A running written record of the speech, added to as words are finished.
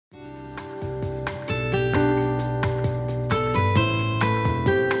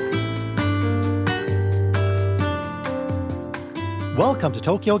Welcome to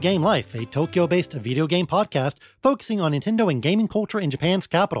Tokyo Game Life, a Tokyo-based video game podcast focusing on Nintendo and gaming culture in Japan's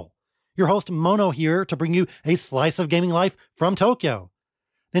capital. Your host Mono here to bring you a slice of gaming life from Tokyo.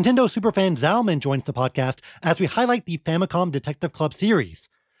 Nintendo superfan Zalman joins the podcast as we highlight the Famicom Detective Club series.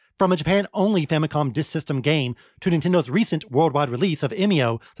 From a Japan-only Famicom Disk System game to Nintendo's recent worldwide release of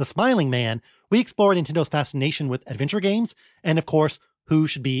Emio, The Smiling Man, we explore Nintendo's fascination with adventure games, and of course, who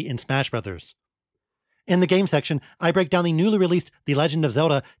should be in Smash Bros. In the game section, I break down the newly released The Legend of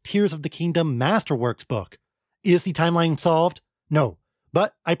Zelda Tears of the Kingdom Masterworks book. Is the timeline solved? No,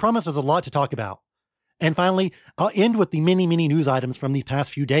 but I promise there's a lot to talk about. And finally, I'll end with the many news items from the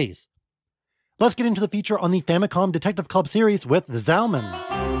past few days. Let's get into the feature on the Famicom Detective Club series with Zalman.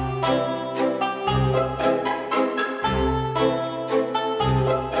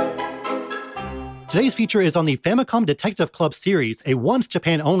 Today's feature is on the Famicom Detective Club series, a once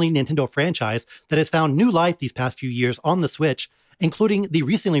Japan-only Nintendo franchise that has found new life these past few years on the Switch, including the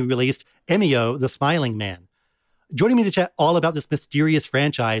recently released Emio, The Smiling Man. Joining me to chat all about this mysterious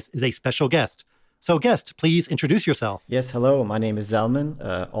franchise is a special guest. So guest, please introduce yourself. Yes, hello, my name is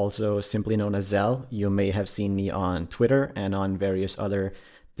Zalman, also simply known as Zal. You may have seen me on Twitter and on various other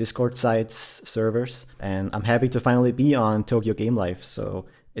Discord sites, servers, and I'm happy to finally be on Tokyo Game Life, so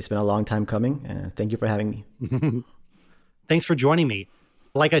it's been a long time coming, and thank you for having me. Thanks for joining me.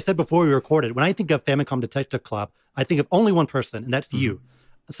 Like I said before we recorded, when I think of Famicom Detective Club, I think of only one person, and that's you.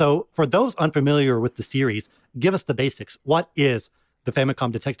 So for those unfamiliar with the series, give us the basics. What is the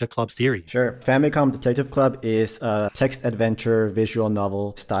Famicom Detective Club series? Sure. Famicom Detective Club is a text adventure visual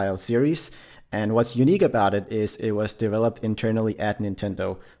novel style series. And what's unique about it is it was developed internally at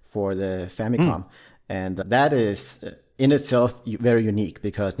Nintendo for the Famicom. And that is in itself very unique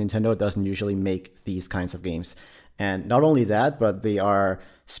because Nintendo doesn't usually make these kinds of games. And not only that, but they are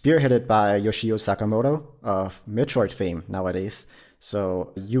spearheaded by Yoshio Sakamoto of Metroid fame nowadays.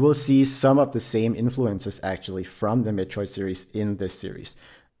 So you will see some of the same influences actually from the Metroid series in this series.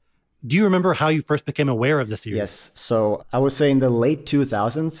 Do you remember how you first became aware of the series? Yes. So I would say in the late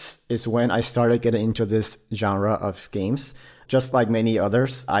 2000s is when I started getting into this genre of games. Just like many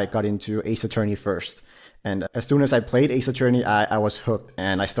others, I got into Ace Attorney first. And as soon as I played Ace Attorney, I was hooked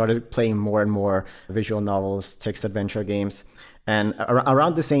and I started playing more and more visual novels, text adventure games. And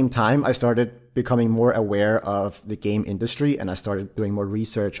around the same time, I started becoming more aware of the game industry and I started doing more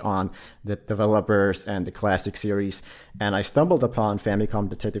research on the developers and the classic series. And I stumbled upon Famicom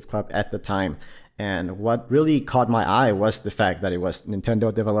Detective Club at the time. And what really caught my eye was the fact that it was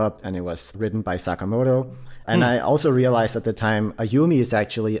Nintendo developed and it was written by Sakamoto. And I also realized at the time, Ayumi is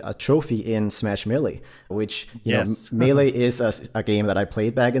actually a trophy in Smash Melee, which, you know, Melee is a game that I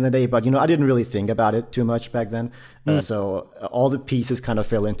played back in the day, but, you know, I didn't really think about it too much back then. So all the pieces kind of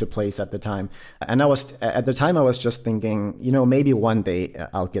fell into place at the time. And at the time, I was just thinking, you know, maybe one day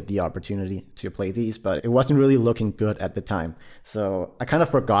I'll get the opportunity to play these, but it wasn't really looking good at the time. So I kind of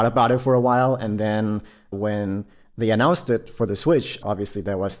forgot about it for a while. And then when they announced it for the Switch, obviously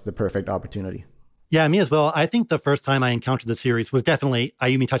that was the perfect opportunity. Yeah, me as well. I think the first time I encountered the series was definitely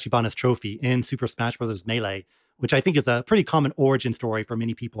Ayumi Tachibana's trophy in Super Smash Bros. Melee, which I think is a pretty common origin story for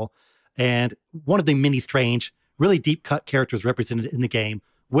many people. And one of the many strange, really deep-cut characters represented in the game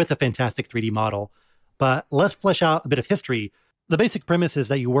with a fantastic 3D model. But let's flesh out a bit of history. The basic premise is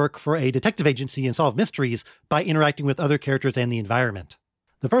that you work for a detective agency and solve mysteries by interacting with other characters and the environment.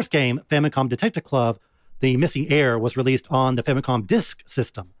 The first game, Famicom Detective Club, The Missing Heir, was released on the Famicom Disk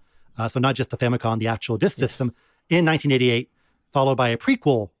System. So not just the Famicom, the actual disk system, in 1988, followed by a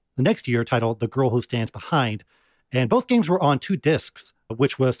prequel the next year titled The Girl Who Stands Behind. And both games were on 2 discs,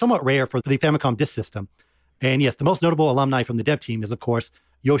 which was somewhat rare for the Famicom disk system. And yes, the most notable alumni from the dev team is, of course,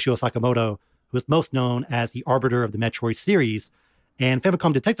 Yoshio Sakamoto, who is most known as the arbiter of the Metroid series. And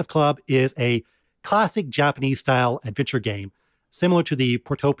Famicom Detective Club is a classic Japanese-style adventure game, similar to the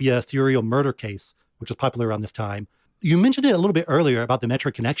Portopia serial murder case, which was popular around this time. You mentioned it a little bit earlier about the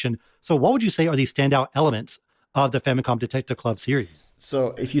Metroid connection. So what would you say are the standout elements of the Famicom Detective Club series?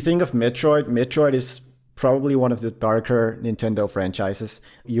 So if you think of Metroid is probably one of the darker Nintendo franchises.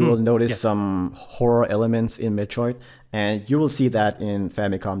 You will notice some horror elements in Metroid, and you will see that in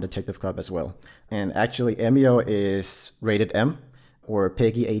Famicom Detective Club as well. And actually, Emio is rated M, or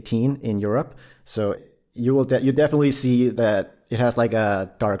PEGI 18 in Europe. So you definitely see that it has like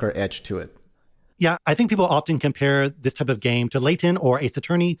a darker edge to it. Yeah, I think people often compare this type of game to Layton or Ace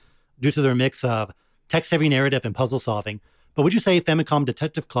Attorney due to their mix of text-heavy narrative and puzzle solving. But would you say Famicom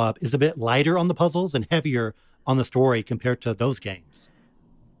Detective Club is a bit lighter on the puzzles and heavier on the story compared to those games?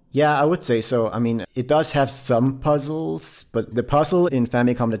 Yeah, I would say so. I mean, it does have some puzzles, but the puzzle in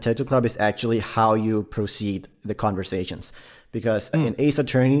Famicom Detective Club is actually how you proceed the conversations. because in Ace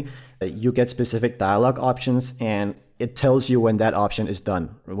Attorney, you get specific dialogue options and it tells you when that option is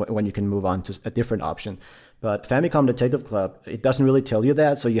done, when you can move on to a different option. But Famicom Detective Club, it doesn't really tell you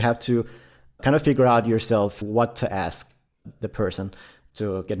that. So you have to kind of figure out yourself what to ask the person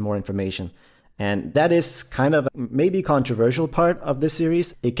to get more information. And that is kind of maybe controversial part of this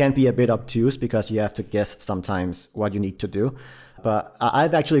series. It can be a bit obtuse because you have to guess sometimes what you need to do. But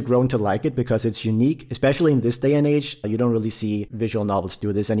I've actually grown to like it because it's unique, especially in this day and age. You don't really see visual novels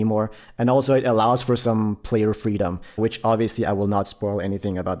do this anymore. And also it allows for some player freedom, which obviously I will not spoil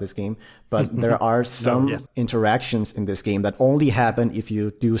anything about this game. But there are some interactions in this game that only happen if you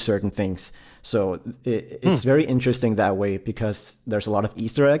do certain things. So it's very interesting that way because there's a lot of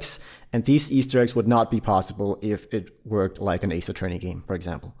Easter eggs. And these Easter eggs would not be possible if it worked like an Ace Attorney game, for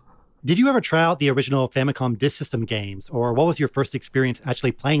example. Did you ever try out the original Famicom Disk System games, or what was your first experience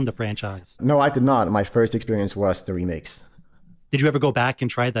actually playing the franchise? No, I did not. My first experience was the remakes. Did you ever go back and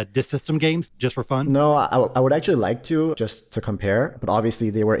try the Disk System games just for fun? No, I would actually like to, just to compare, but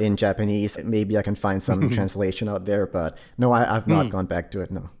obviously they were in Japanese. Maybe I can find some translation out there, but no, I've not gone back to it,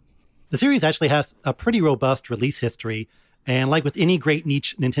 no. The series actually has a pretty robust release history, and like with any great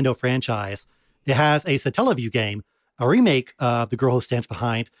niche Nintendo franchise, it has a Satellaview game, a remake of The Girl Who Stands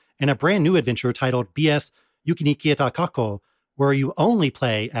Behind, and a brand new adventure titled BS Yukinikieta Kako, where you only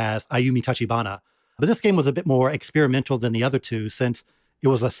play as Ayumi Tachibana. But this game was a bit more experimental than the other two since it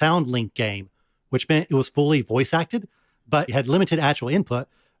was a sound link game, which meant it was fully voice acted, but it had limited actual input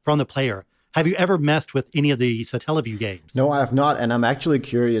from the player. Have you ever messed with any of the Satellaview games? No, I have not. And I'm actually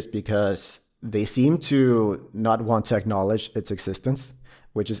curious because they seem to not want to acknowledge its existence,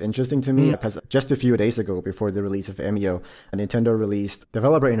 which is interesting to me because just a few days ago, before the release of Emio, Nintendo released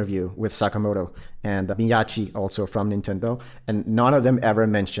developer interview with Sakamoto and Miyachi, also from Nintendo, and none of them ever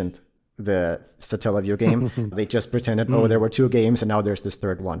mentioned the Satellaview game. They just pretended, oh, there were two games and now there's this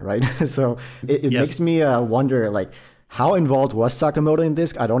third one, right? So it makes me wonder, like, how involved was Sakamoto in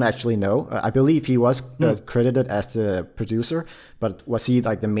this? I don't actually know. I believe he was credited as the producer, but was he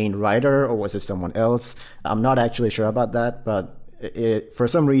like the main writer or was it someone else? I'm not actually sure about that, but for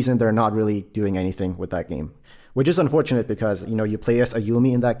some reason, they're not really doing anything with that game, which is unfortunate because, you know, you play as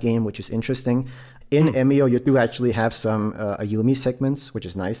Ayumi in that game, which is interesting. In Emio, you do actually have some Ayumi segments, which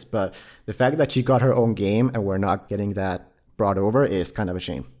is nice. But the fact that she got her own game and we're not getting that brought over is kind of a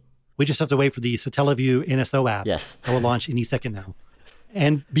shame. We just have to wait for the Satellaview NSO app. Yes. That will launch any second now.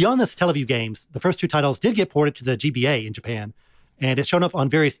 And beyond the Satellaview games, the first two titles did get ported to the GBA in Japan. And it's shown up on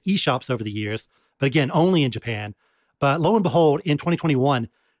various eShops over the years, but again, only in Japan. But lo and behold, in 2021,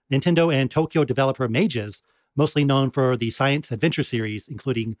 Nintendo and Tokyo developer Mages, mostly known for the science adventure series,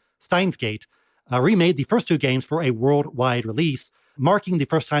 including Steins Gate, remade the first two games for a worldwide release, marking the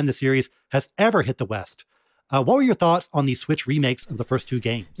first time the series has ever hit the West. What were your thoughts on the Switch remakes of the first two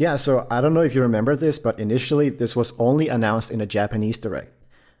games? Yeah, so I don't know if you remember this, but initially this was only announced in a Japanese Direct.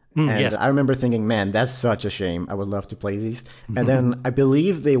 And I remember thinking, man, that's such a shame. I would love to play these. And then I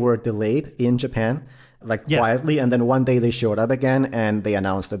believe they were delayed in Japan, like quietly. And then one day they showed up again and they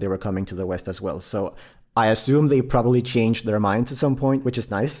announced that they were coming to the West as well. So I assume they probably changed their minds at some point, which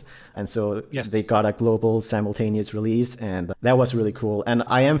is nice. And so they got a global simultaneous release and that was really cool. And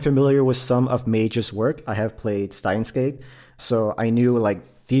I am familiar with some of Mage's work. I have played Steins Gate. So I knew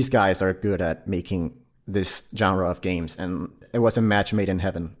like these guys are good at making this genre of games. And it was a match made in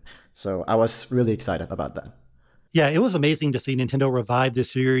heaven. So I was really excited about that. Yeah, it was amazing to see Nintendo revive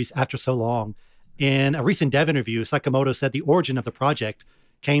this series after so long. In a recent dev interview, Sakamoto said the origin of the project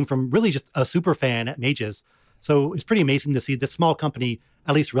came from really just a super fan at Mages. So it's pretty amazing to see this small company,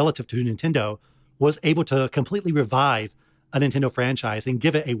 at least relative to Nintendo, was able to completely revive a Nintendo franchise and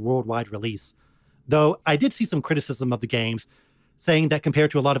give it a worldwide release. Though I did see some criticism of the games, saying that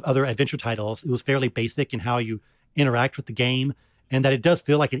compared to a lot of other adventure titles, it was fairly basic in how you interact with the game, and that it does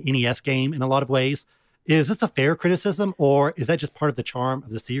feel like an NES game in a lot of ways. Is this a fair criticism, or is that just part of the charm of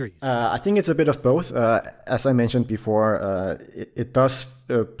the series? I think it's a bit of both. As I mentioned before, it does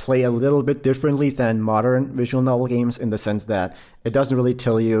play a little bit differently than modern visual novel games in the sense that it doesn't really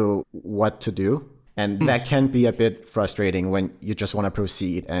tell you what to do. And that can be a bit frustrating when you just want to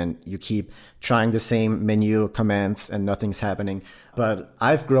proceed and you keep trying the same menu commands and nothing's happening. But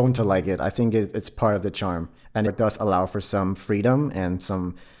I've grown to like it. I think it's part of the charm. And it does allow for some freedom and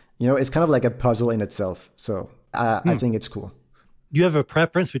some, you know, it's kind of like a puzzle in itself. So I think it's cool. Do you have a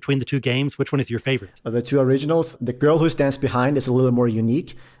preference between the two games? Which one is your favorite? The two originals, The Girl Who Stands Behind is a little more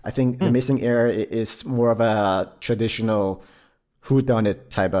unique. I think The Missing Heir is more of a traditional whodunit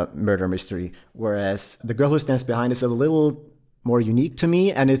type of murder mystery, whereas The Girl Who Stands Behind is a little more unique to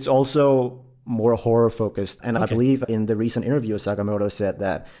me, and it's also more horror focused. And I believe in the recent interview, Sakamoto said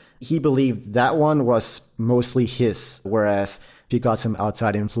that he believed that one was mostly his, whereas he got some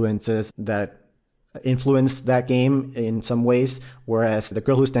outside influences that influenced that game in some ways, whereas The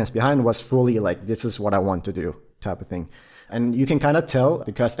Girl Who Stands Behind was fully like, this is what I want to do type of thing. And you can kind of tell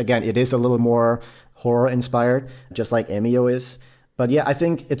because, again, it is a little more horror inspired, just like Emio is. But yeah, I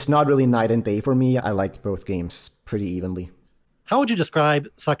think it's not really night and day for me. I liked both games pretty evenly. How would you describe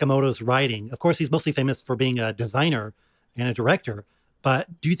Sakamoto's writing? Of course, he's mostly famous for being a designer and a director,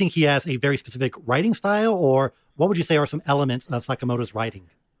 but do you think he has a very specific writing style, or what would you say are some elements of Sakamoto's writing?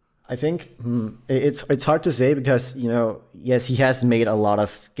 I think it's hard to say because, yes, he has made a lot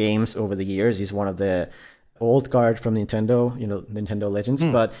of games over the years. He's one of the old guard from Nintendo, Nintendo Legends,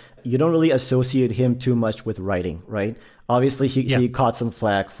 but you don't really associate him too much with writing, right? Obviously, he caught some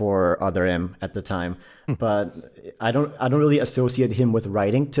flack for Other M at the time, but I don't really associate him with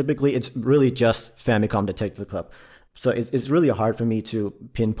writing. Typically, it's really just Famicom Detective Club. So it's really hard for me to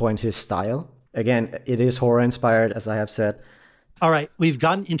pinpoint his style. Again, it is horror inspired, as I have said. All right, we've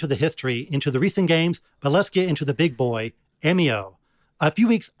gotten into the history, into the recent games, but let's get into the big boy, Emio. A few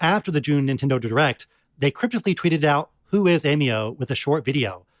weeks after the June Nintendo Direct, they cryptically tweeted out, "Who is Emio?" with a short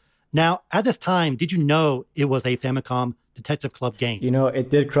video. Now, at this time, did you know it was a Famicom Detective Club game? It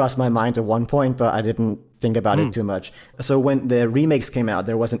did cross my mind at one point, but I didn't think about it too much. So when the remakes came out,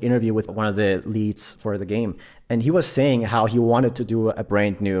 there was an interview with one of the leads for the game. And he was saying how he wanted to do a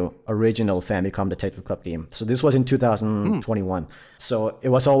brand new original Famicom Detective Club game. So this was in 2021. So it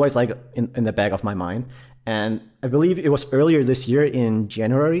was always like in the back of my mind. And I believe it was earlier this year in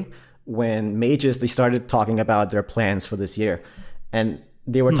January when Mages, they started talking about their plans for this year. And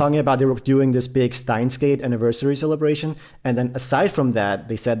they were talking about they were doing this big Steins Gate anniversary celebration. And then aside from that,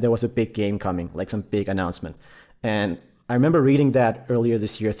 they said there was a big game coming, like some big announcement. And I remember reading that earlier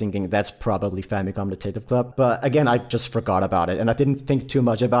this year thinking that's probably Famicom Detective Club. But again, I just forgot about it. And I didn't think too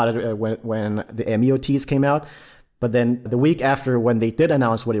much about it when the Emio tease came out. But then the week after when they did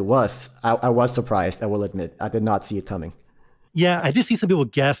announce what it was, I was surprised, I will admit. I did not see it coming. Yeah, I did see some people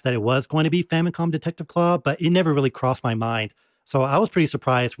guess that it was going to be Famicom Detective Club, but it never really crossed my mind. So I was pretty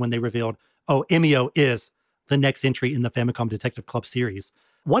surprised when they revealed, Emio is the next entry in the Famicom Detective Club series.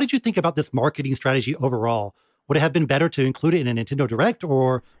 What did you think about this marketing strategy overall? Would it have been better to include it in a Nintendo Direct,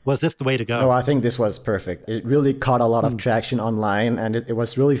 or was this the way to go? No, I think this was perfect. It really caught a lot of traction online, and it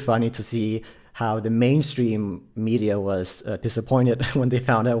was really funny to see how the mainstream media was disappointed when they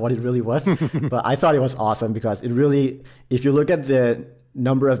found out what it really was. But I thought it was awesome because it really, if you look at the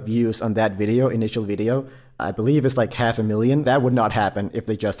number of views on that video, initial video, I believe it's like 500,000. That would not happen if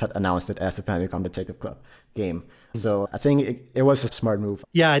they just had announced it as a Famicom Detective Club game. So I think it was a smart move.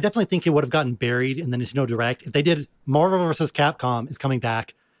 Yeah, I definitely think it would have gotten buried in the Nintendo Direct if they did Marvel vs. Capcom is coming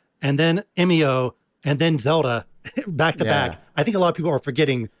back, and then Emio, and then Zelda back to back. I think a lot of people are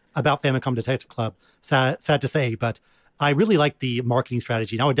forgetting about Famicom Detective Club. Sad to say, but I really like the marketing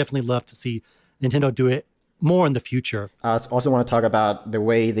strategy, and I would definitely love to see Nintendo do it more in the future. I also want to talk about the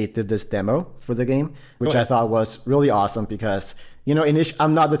way they did this demo for the game, which I thought was really awesome because,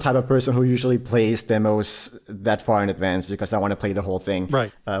 I'm not the type of person who usually plays demos that far in advance because I want to play the whole thing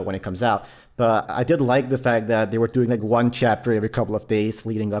when it comes out. But I did like the fact that they were doing like one chapter every couple of days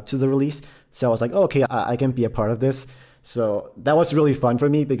leading up to the release. So I was like, okay, I can be a part of this. So that was really fun for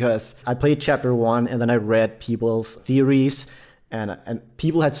me because I played chapter 1 and then I read people's theories. And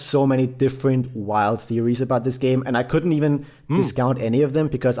people had so many different wild theories about this game. And I couldn't even discount any of them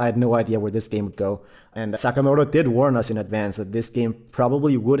because I had no idea where this game would go. And Sakamoto did warn us in advance that this game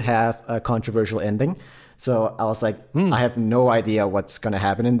probably would have a controversial ending. So I was like, I have no idea what's going to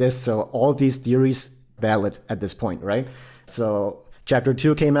happen in this. So all these theories valid at this point, right? So chapter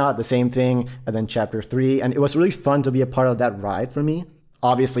 2 came out, the same thing. And then chapter 3. And it was really fun to be a part of that ride for me.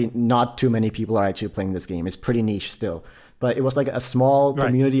 Obviously, not too many people are actually playing this game. It's pretty niche still. But it was like a small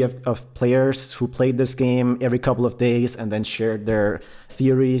community of players who played this game every couple of days and then shared their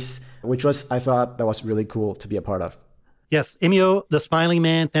theories, which I thought that was really cool to be a part of. Yes, Emio, the Smiling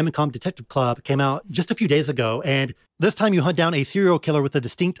Man Famicom Detective Club came out just a few days ago, and this time you hunt down a serial killer with a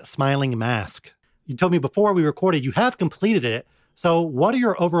distinct smiling mask. You told me before we recorded you have completed it, so what are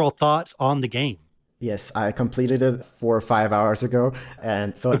your overall thoughts on the game? Yes, I completed it 4 or 5 hours ago,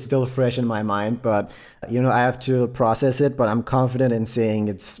 and so it's still fresh in my mind, but I have to process it, but I'm confident in saying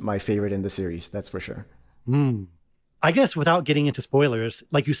it's my favorite in the series, that's for sure. I guess without getting into spoilers,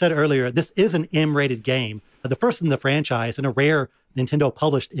 like you said earlier, this is an M-rated game, the first in the franchise and a rare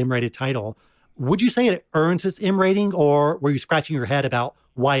Nintendo-published M-rated title. Would you say it earns its M rating, or were you scratching your head about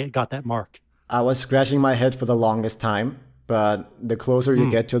why it got that mark? I was scratching my head for the longest time, but the closer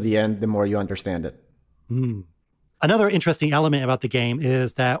you get to the end, the more you understand it. Another interesting element about the game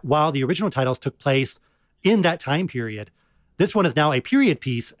is that while the original titles took place in that time period, this one is now a period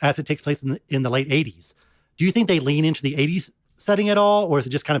piece as it takes place in the late 80s. Do you think they lean into the 80s setting at all, or is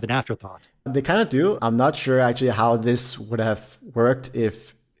it just kind of an afterthought? They kind of do. I'm not sure actually how this would have worked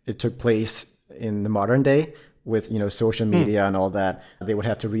if it took place in the modern day with, social media and all that. They would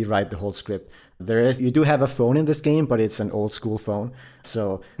have to rewrite the whole script. You do have a phone in this game, but it's an old school phone.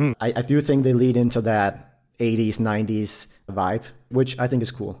 So I do think they lead into that 80s, 90s vibe, which I think is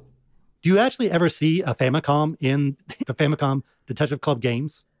cool. Do you actually ever see a Famicom in the Famicom Detective Club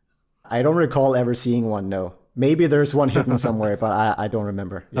games? I don't recall ever seeing one, no. Maybe there's one hidden somewhere, but I don't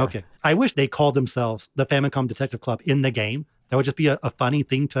remember. Yeah. Okay. I wish they called themselves the Famicom Detective Club in the game. That would just be a funny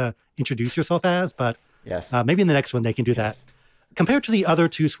thing to introduce yourself as, but yes. Maybe in the next one they can do that. Compared to the other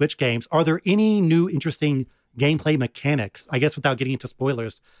two Switch games, are there any new interesting gameplay mechanics? I guess without getting into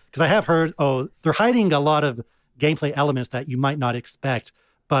spoilers, because I have heard, they're hiding a lot of gameplay elements that you might not expect,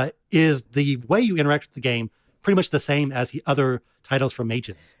 but is the way you interact with the game pretty much the same as the other titles from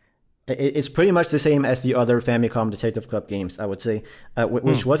Mages? It's pretty much the same as the other Famicom Detective Club games, I would say,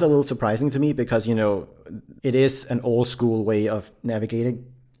 which was a little surprising to me because, it is an old school way of navigating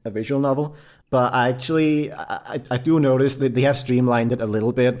a visual novel. But I do notice that they have streamlined it a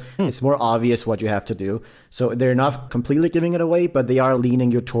little bit. It's more obvious what you have to do. So they're not completely giving it away, but they are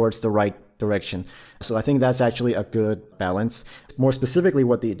leaning you towards the right direction. So I think that's actually a good balance. More specifically,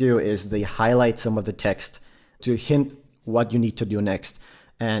 what they do is they highlight some of the text to hint what you need to do next.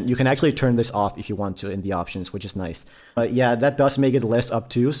 And you can actually turn this off if you want to in the options, which is nice. Yeah, that does make it less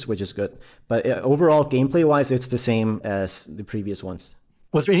obtuse, which is good. But overall, gameplay-wise, it's the same as the previous ones.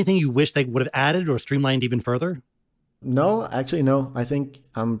 Was there anything you wish they would have added or streamlined even further? No, actually, no. I think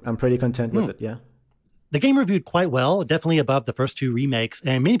I'm pretty content with it, yeah. The game reviewed quite well, definitely above the first two remakes.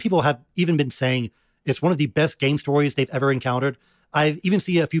 And many people have even been saying it's one of the best game stories they've ever encountered. I've even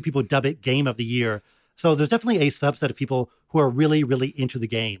seen a few people dub it Game of the Year. So there's definitely a subset of people who are really, really into the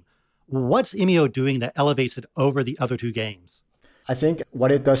game. What's Emio doing that elevates it over the other two games? I think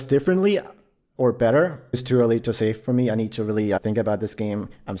what it does differently or better is too early to say for me. I need to really think about this game.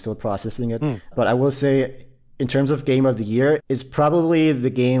 I'm still processing it. But I will say, in terms of Game of the Year, it's probably the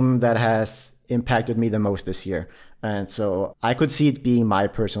game that has impacted me the most this year. And so I could see it being my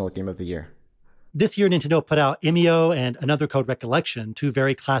personal Game of the Year. This year, Nintendo put out Emio and Another Code Recollection, two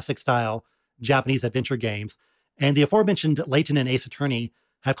very classic style Japanese adventure games. And the aforementioned Layton and Ace Attorney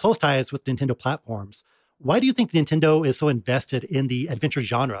have close ties with Nintendo platforms. Why do you think Nintendo is so invested in the adventure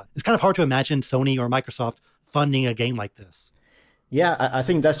genre? It's kind of hard to imagine Sony or Microsoft funding a game like this. Yeah, I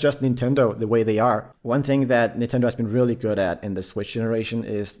think that's just Nintendo, the way they are. One thing that Nintendo has been really good at in the Switch generation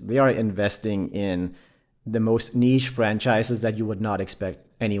is they are investing in the most niche franchises that you would not expect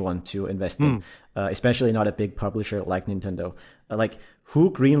anyone to invest in, especially not a big publisher like Nintendo. Like, who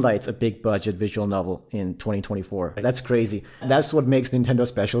greenlights a big budget visual novel in 2024? That's crazy. That's what makes Nintendo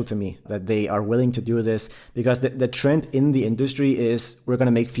special to me, that they are willing to do this, because the trend in the industry is we're going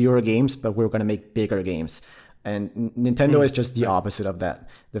to make fewer games, but we're going to make bigger games. And Nintendo is just the opposite of that.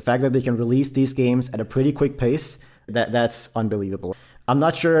 The fact that they can release these games at a pretty quick pace, that's unbelievable. I'm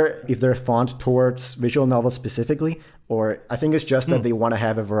not sure if they're fond towards visual novels specifically, or I think it's just that they want to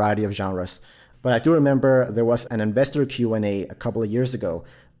have a variety of genres. But I do remember there was an investor Q&A a couple of years ago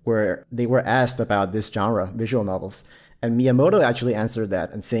where they were asked about this genre, visual novels. And Miyamoto actually answered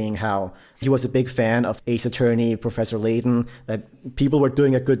that and saying how he was a big fan of Ace Attorney, Professor Layton, that people were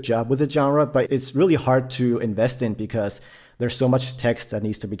doing a good job with the genre, but it's really hard to invest in because there's so much text that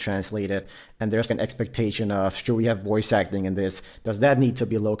needs to be translated. And there's an expectation of, should we have voice acting in this? Does that need to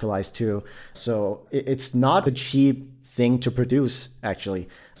be localized too? So it's not a cheap thing to produce, actually.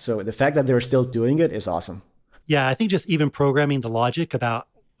 So the fact that they're still doing it is awesome. Yeah, I think just even programming the logic about,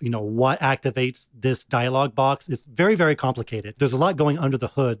 what activates this dialogue box is very, very complicated. There's a lot going under the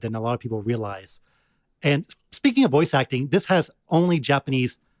hood than a lot of people realize. And speaking of voice acting, this has only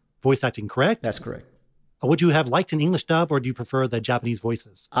Japanese voice acting, correct? That's correct. Would you have liked an English dub, or do you prefer the Japanese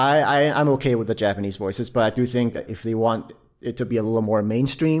voices? I'm okay with the Japanese voices, but I do think if they want it to be a little more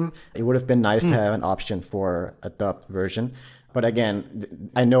mainstream, it would have been nice to have an option for a dubbed version. But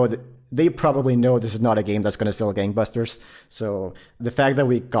again, I know that they probably know this is not a game that's going to sell gangbusters. So the fact that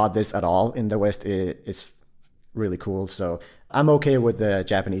we got this at all in the West is really cool. So I'm okay with the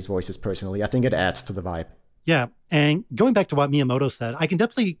Japanese voices personally. I think it adds to the vibe. Yeah. And going back to what Miyamoto said, I can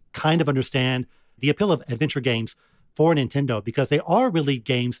definitely kind of understand the appeal of adventure games for Nintendo because they are really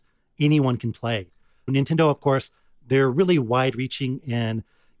games anyone can play. Nintendo, of course, they're really wide-reaching in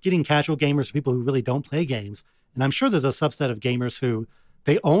getting casual gamers, people who really don't play games, And I'm sure there's a subset of gamers who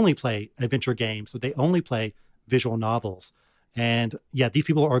they only play adventure games, or they only play visual novels. And yeah, these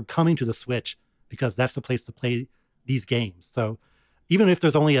people are coming to the Switch because that's the place to play these games. So even if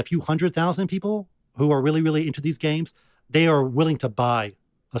there's only a few 100,000 people who are really, really into these games, they are willing to buy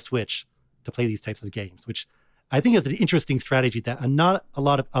a Switch to play these types of games, which I think is an interesting strategy that not a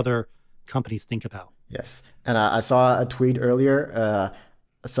lot of other companies think about. Yes. And I saw a tweet earlier.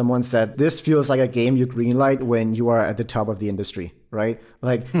 Someone said, this feels like a game you greenlight when you are at the top of the industry, right?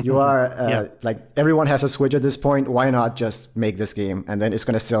 Like you are, like everyone has a Switch at this point. Why not just make this game? And then it's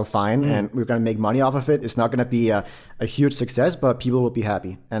going to sell fine and we're going to make money off of it. It's not going to be a huge success, but people will be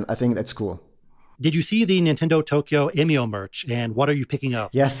happy. And I think that's cool. Did you see the Nintendo Tokyo Emio merch, and what are you picking up?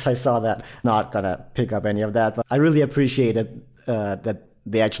 Yes, I saw that. Not going to pick up any of that, but I really appreciated that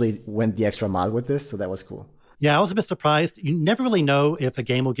they actually went the extra mile with this. So that was cool. Yeah, I was a bit surprised. You never really know if a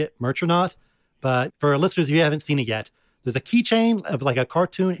game will get merch or not. But for our listeners, if you haven't seen it yet, there's a keychain of like a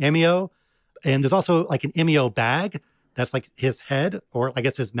cartoon Emio. And there's also like an Emio bag that's like his head, or I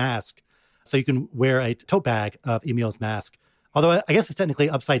guess his mask. So you can wear a tote bag of Emio's mask. Although I guess it's technically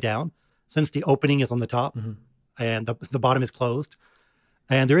upside down, since the opening is on the top and the bottom is closed.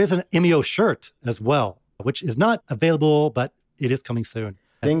 And there is an Emio shirt as well, which is not available, but it is coming soon.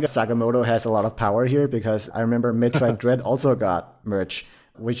 I think Sakamoto has a lot of power here because I remember Metroid Dread also got merch,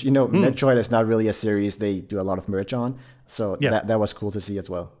 which, Metroid is not really a series they do a lot of merch on. So that was cool to see as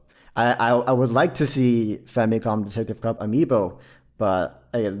well. I would like to see Famicom Detective Club amiibo, but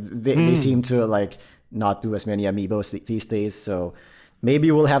they seem to like not do as many amiibos these days. So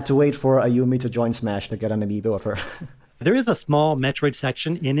maybe we'll have to wait for Ayumi to join Smash to get an amiibo of her. There is a small Metroid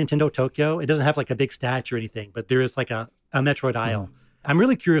section in Nintendo Tokyo. It doesn't have like a big statue or anything, but there is like a Metroid aisle. I'm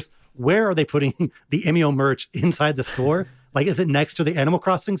really curious, where are they putting the Emio merch inside the store? Like, is it next to the Animal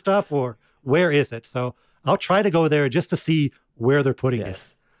Crossing stuff, or where is it? So I'll try to go there just to see where they're putting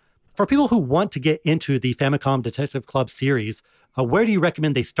it. For people who want to get into the Famicom Detective Club series, where do you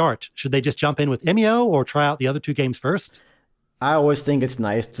recommend they start? Should they just jump in with Emio or try out the other two games first? I always think it's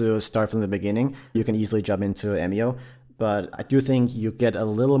nice to start from the beginning. You can easily jump into Emio, but I do think you get a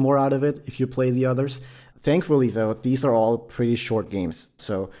little more out of it if you play the others. Thankfully, though, these are all pretty short games.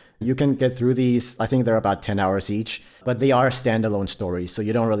 So you can get through these. I think they're about 10 hours each, but they are standalone stories. So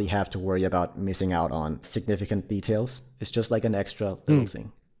you don't really have to worry about missing out on significant details. It's just like an extra little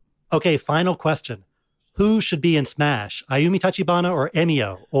thing. Okay, final question. Who should be in Smash? Ayumi Tachibana or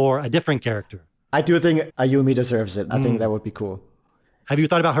Emio, or a different character? I do think Ayumi deserves it. I think that would be cool. Have you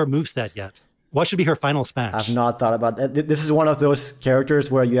thought about her moveset yet? What should be her final Smash? I've not thought about that. This is one of those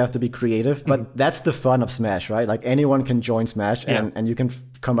characters where you have to be creative, but that's the fun of Smash, right? Like anyone can join Smash and you can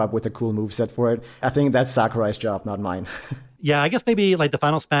come up with a cool moveset for it. I think that's Sakurai's job, not mine. Yeah, I guess maybe like the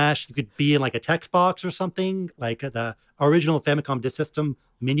final Smash, you could be in like a text box or something, like the original Famicom Disk System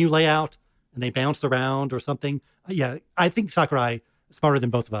menu layout, and they bounce around or something. Yeah, I think Sakurai is smarter than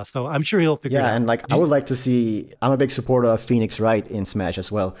both of us, so I'm sure he'll figure it out. Yeah, and like I would like to see, I'm a big supporter of Phoenix Wright in Smash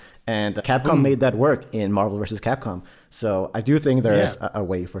as well. And Capcom made that work in Marvel vs. Capcom. So I do think there is a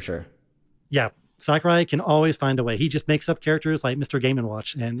way for sure. Yeah, Sakurai can always find a way. He just makes up characters like Mr. Game &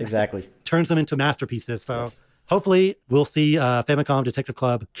 Watch and turns them into masterpieces. So hopefully we'll see Famicom Detective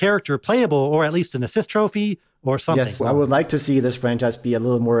Club character playable, or at least an assist trophy or something. Yes, I would like to see this franchise be a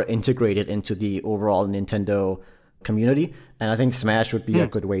little more integrated into the overall Nintendo community. And I think Smash would be a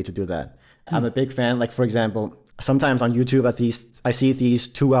good way to do that. I'm a big fan. Like, for example, sometimes on YouTube, I see these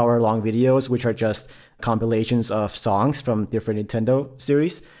 2-hour-long videos, which are just compilations of songs from different Nintendo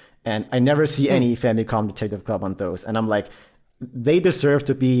series. And I never see any Famicom Detective Club on those. And I'm like, they deserve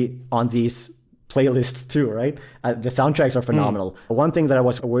to be on these playlists too, right? The soundtracks are phenomenal. One thing that I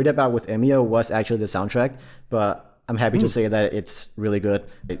was worried about with Emio was actually the soundtrack, but I'm happy to say that it's really good.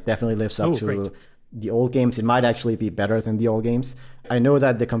 It definitely lives up to the old games. It might actually be better than the old games. I know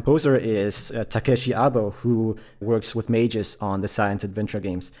that the composer is Takeshi Abo, who works with mages on the science adventure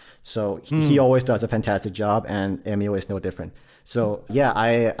games. So he always does a fantastic job, and Emio is no different. So yeah,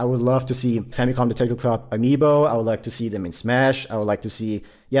 I would love to see Famicom Detective Club amiibo. I would like to see them in Smash. I would like to see,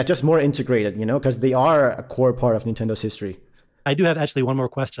 just more integrated, because they are a core part of Nintendo's history. I do have actually one more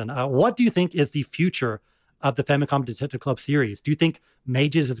question. What do you think is the future of the Famicom Detective Club series? Do you think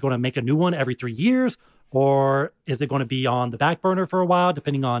Mages is going to make a new one every 3 years? Or is it going to be on the back burner for a while,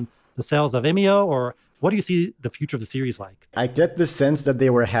 depending on the sales of Emio? Or what do you see the future of the series like? I get the sense that they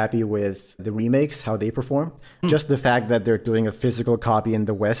were happy with the remakes, how they perform. Just the fact that they're doing a physical copy in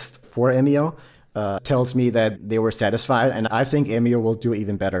the West for Emio tells me that they were satisfied. And I think Emio will do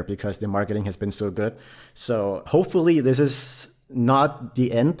even better because the marketing has been so good. So hopefully this is not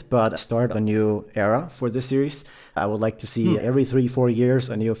the end, but start a new era for this series. I would like to see every 3-4 years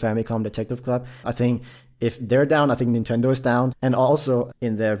a new Famicom Detective Club. I think if they're down, I think Nintendo is down. And also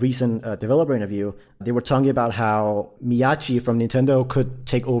in the recent developer interview, they were talking about how Miyachi from Nintendo could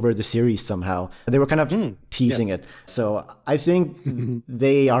take over the series somehow. They were kind of teasing it. So I think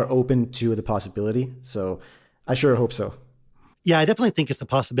they are open to the possibility. So I sure hope so. Yeah, I definitely think it's a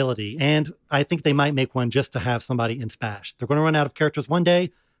possibility. And I think they might make one just to have somebody in Smash. They're going to run out of characters one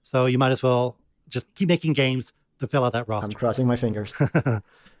day, so you might as well just keep making games to fill out that roster. I'm crossing my fingers.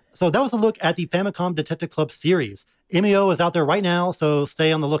 So that was a look at the Famicom Detective Club series. Emio is out there right now, so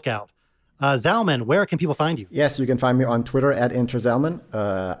stay on the lookout. Zalman, where can people find you? Yes, you can find me on Twitter at @interzalman.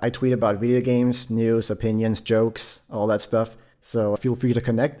 I tweet about video games, news, opinions, jokes, all that stuff. So feel free to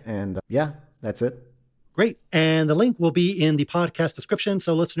connect. And yeah, that's it. Great. And the link will be in the podcast description,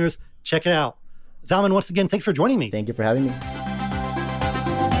 so listeners, check it out. Zalman, once again, thanks for joining me. Thank you for having me.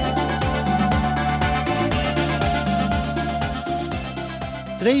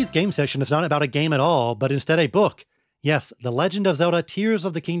 Today's game section is not about a game at all, but instead a book. Yes, The Legend of Zelda Tears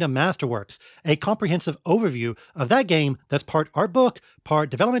of the Kingdom Masterworks, a comprehensive overview of that game that's part art book,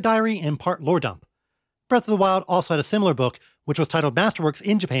 part development diary, and part lore dump. Breath of the Wild also had a similar book, which was titled Masterworks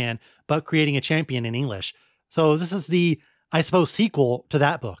in Japan, but Creating a Champion in English. So this is the, I suppose, sequel to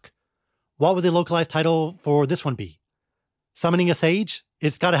that book. What would the localized title for this one be? Summoning a Sage?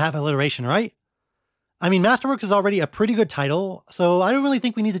 It's got to have alliteration, right? I mean, Masterworks is already a pretty good title, so I don't really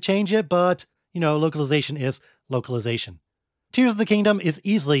think we need to change it, but, localization is localization. Tears of the Kingdom is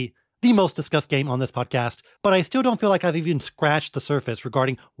easily the most discussed game on this podcast, but I still don't feel like I've even scratched the surface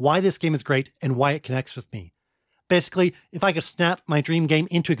regarding why this game is great and why it connects with me. Basically, if I could snap my dream game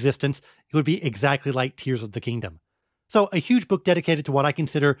into existence, it would be exactly like Tears of the Kingdom. So a huge book dedicated to what I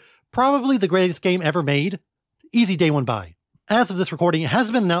consider probably the greatest game ever made. Easy day one buy. As of this recording, it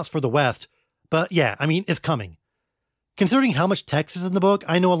hasn't been announced for the West, but yeah, it's coming. Considering how much text is in the book,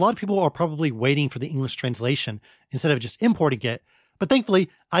 I know a lot of people are probably waiting for the English translation instead of just importing it, but thankfully,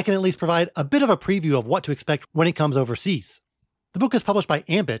 I can at least provide a bit of a preview of what to expect when it comes overseas. The book is published by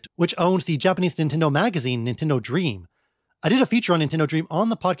Ambit, which owns the Japanese Nintendo magazine Nintendo Dream. I did a feature on Nintendo Dream on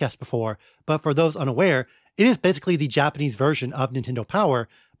the podcast before, but for those unaware, it is basically the Japanese version of Nintendo Power,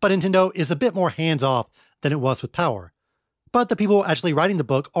 but Nintendo is a bit more hands-off than it was with Power. But the people actually writing the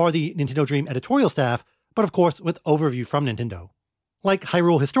book are the Nintendo Dream editorial staff, but of course with overview from Nintendo. Like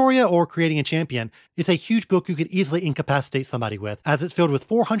Hyrule Historia or Creating a Champion, it's a huge book you could easily incapacitate somebody with, as it's filled with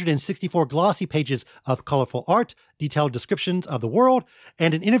 464 glossy pages of colorful art, detailed descriptions of the world,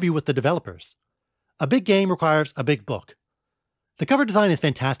 and an interview with the developers. A big game requires a big book. The cover design is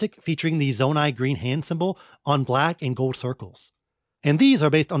fantastic, featuring the Zonai green hand symbol on black and gold circles. And these are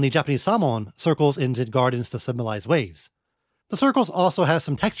based on the Japanese Zalman circles in Zen Gardens to symbolize waves. The circles also have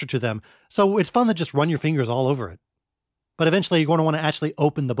some texture to them, so it's fun to just run your fingers all over it. But eventually you're going to want to actually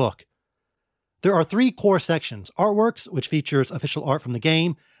open the book. There are 3 core sections: artworks, which features official art from the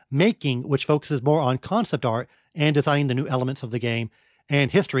game, making, which focuses more on concept art and designing the new elements of the game,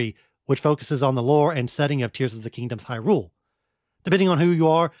 and history, which focuses on the lore and setting of Tears of the Kingdom's Hyrule. Depending on who you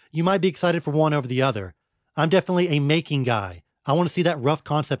are, you might be excited for one over the other. I'm definitely a making guy. I want to see that rough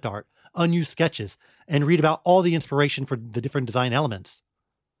concept art, unused sketches, and read about all the inspiration for the different design elements.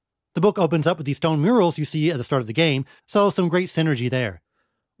 The book opens up with these stone murals you see at the start of the game, so some great synergy there.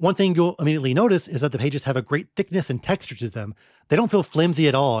 One thing you'll immediately notice is that the pages have a great thickness and texture to them. They don't feel flimsy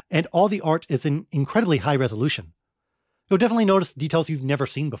at all, and all the art is in incredibly high resolution. You'll definitely notice details you've never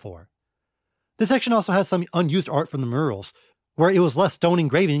seen before. This section also has some unused art from the murals, where it was less stone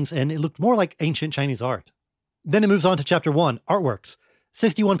engravings and it looked more like ancient Chinese art. Then it moves on to Chapter 1, Artworks,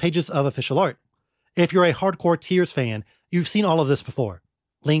 61 pages of official art. If you're a hardcore Tears fan, you've seen all of this before.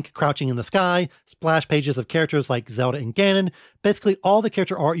 Link crouching in the sky, splash pages of characters like Zelda and Ganon, basically all the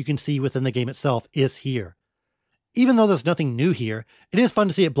character art you can see within the game itself is here. Even though there's nothing new here, it is fun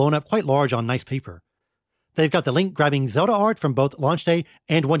to see it blown up quite large on nice paper. They've got the Link grabbing Zelda art from both launch day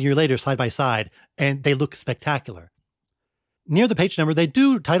and 1 year later side by side, and they look spectacular. Near the page number, they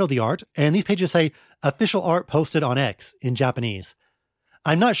do title the art, and these pages say, Official Art Posted on X in Japanese.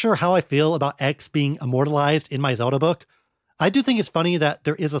 I'm not sure how I feel about X being immortalized in my Zelda book. I do think it's funny that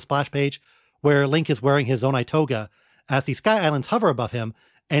there is a splash page where Link is wearing his Zonai toga as the Sky Islands hover above him,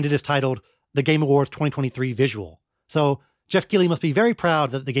 and it is titled The Game Awards 2023 Visual. So Jeff Keighley must be very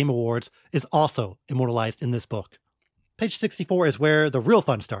proud that the Game Awards is also immortalized in this book. Page 64 is where the real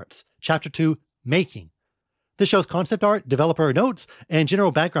fun starts. Chapter 2, Making. This shows concept art, developer notes, and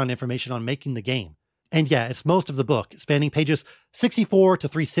general background information on making the game. And yeah, it's most of the book, spanning pages 64 to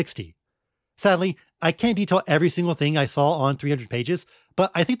 360. Sadly, I can't detail every single thing I saw on 300 pages,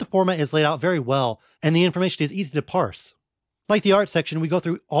 but I think the format is laid out very well, and the information is easy to parse. Like the art section, we go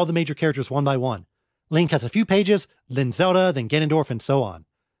through all the major characters one by one. Link has a few pages, then Zelda, then Ganondorf, and so on.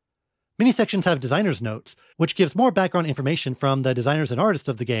 Many sections have designer's notes, which gives more background information from the designers and artists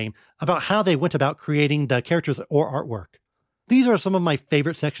of the game about how they went about creating the characters or artwork. These are some of my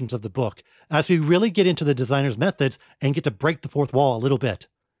favorite sections of the book, as we really get into the designer's methods and get to break the fourth wall a little bit.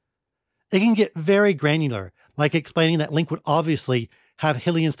 It can get very granular, like explaining that Link would obviously have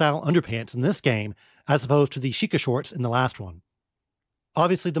Hylian-style underpants in this game, as opposed to the Sheikah shorts in the last one.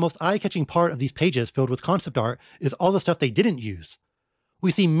 Obviously, the most eye-catching part of these pages filled with concept art is all the stuff they didn't use.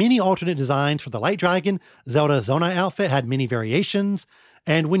 We see many alternate designs for the Light Dragon, Zelda's Zonai outfit had many variations,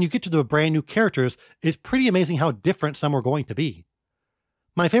 and when you get to the brand new characters, it's pretty amazing how different some are going to be.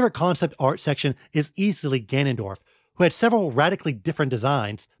 My favorite concept art section is easily Ganondorf, who had several radically different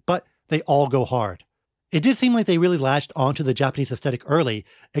designs, but they all go hard. It did seem like they really latched onto the Japanese aesthetic early,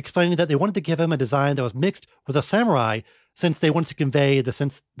 explaining that they wanted to give him a design that was mixed with a samurai, since they wanted to convey the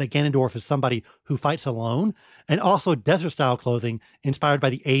sense that Ganondorf is somebody who fights alone, and also desert-style clothing inspired by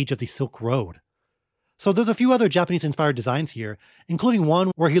the age of the Silk Road. So there's a few other Japanese-inspired designs here, including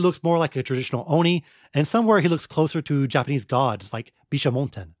one where he looks more like a traditional Oni, and some where he looks closer to Japanese gods like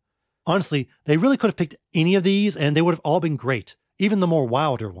Bishamonten. Honestly, they really could have picked any of these, and they would have all been great, even the more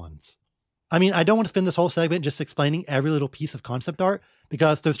wilder ones. I mean, I don't want to spend this whole segment just explaining every little piece of concept art,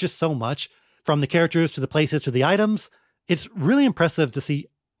 because there's just so much, from the characters to the places to the items. It's really impressive to see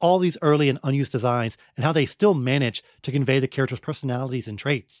all these early and unused designs and how they still manage to convey the characters' personalities and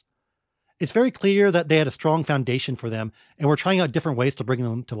traits. It's very clear that they had a strong foundation for them and were trying out different ways to bring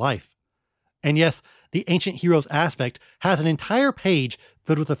them to life. And yes, the Ancient Heroes aspect has an entire page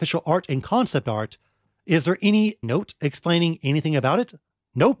filled with official art and concept art. Is there any note explaining anything about it?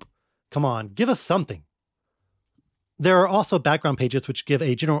 Nope. Come on, give us something. There are also background pages which give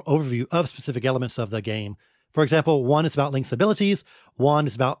a general overview of specific elements of the game. For example, one is about Link's abilities, one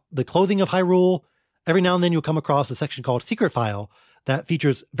is about the clothing of Hyrule. Every now and then you'll come across a section called Secret File that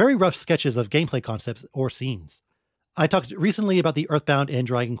features very rough sketches of gameplay concepts or scenes. I talked recently about the Earthbound and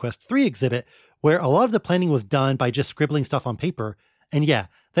Dragon Quest III exhibit, where a lot of the planning was done by just scribbling stuff on paper, and yeah,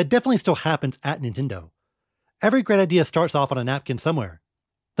 that definitely still happens at Nintendo. Every great idea starts off on a napkin somewhere.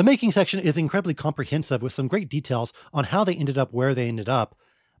 The making section is incredibly comprehensive with some great details on how they ended up where they ended up,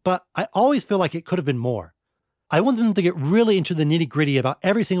 but I always feel like it could have been more. I want them to get really into the nitty-gritty about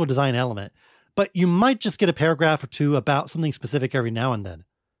every single design element, but you might just get a paragraph or two about something specific every now and then,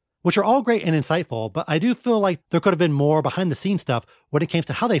 which are all great and insightful, but I do feel like there could have been more behind-the-scenes stuff when it came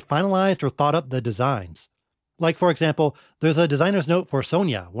to how they finalized or thought up the designs. Like, for example, there's a designer's note for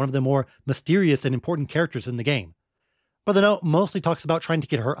Sonia, one of the more mysterious and important characters in the game. But the note mostly talks about trying to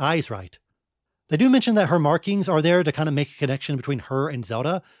get her eyes right. They do mention that her markings are there to kind of make a connection between her and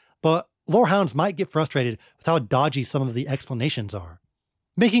Zelda, but lorehounds might get frustrated with how dodgy some of the explanations are.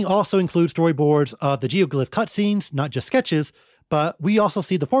 Making also includes storyboards of the geoglyph cutscenes, not just sketches, but we also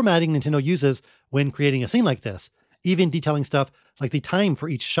see the formatting Nintendo uses when creating a scene like this, even detailing stuff like the time for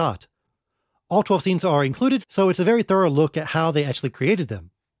each shot. All 12 scenes are included, so it's a very thorough look at how they actually created them.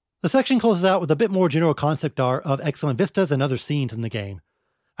 The section closes out with a bit more general concept art of excellent vistas and other scenes in the game.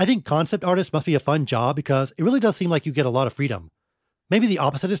 I think concept artists must be a fun job because it really does seem like you get a lot of freedom. Maybe the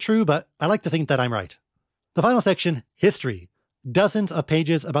opposite is true, but I like to think that I'm right. The final section, History. Dozens of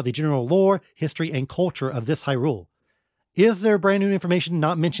pages about the general lore, history, and culture of this Hyrule. Is there brand new information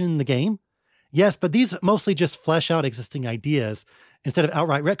not mentioned in the game? Yes, but these mostly just flesh out existing ideas instead of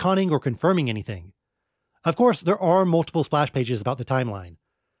outright retconning or confirming anything. Of course, there are multiple splash pages about the timeline.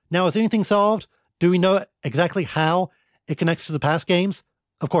 Now, is anything solved? Do we know exactly how it connects to the past games?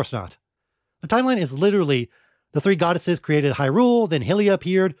 Of course not. The timeline is literally the three goddesses created Hyrule, then Hylia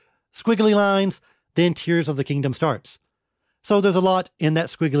appeared, squiggly lines, then Tears of the Kingdom starts. So there's a lot in that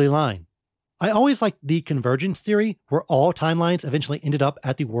squiggly line. I always liked the convergence theory, where all timelines eventually ended up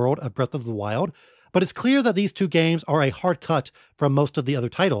at the world of Breath of the Wild, but it's clear that these two games are a hard cut from most of the other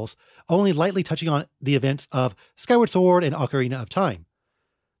titles, only lightly touching on the events of Skyward Sword and Ocarina of Time.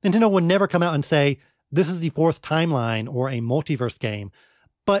 Nintendo would never come out and say, this is the fourth timeline or a multiverse game,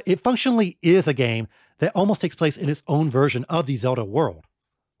 but it functionally is a game that almost takes place in its own version of the Zelda world.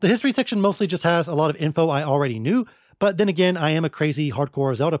 The history section mostly just has a lot of info I already knew, but then again, I am a crazy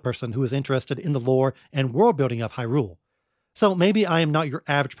hardcore Zelda person who is interested in the lore and world building of Hyrule. So maybe I am not your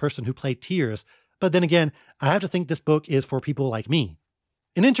average person who played Tears, but then again, I have to think this book is for people like me.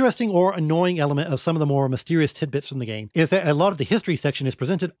 An interesting or annoying element of some of the more mysterious tidbits from the game is that a lot of the history section is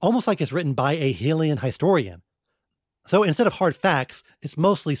presented almost like it's written by a Hylian historian. So instead of hard facts, it's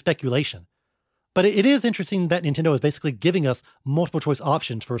mostly speculation. But it is interesting that Nintendo is basically giving us multiple choice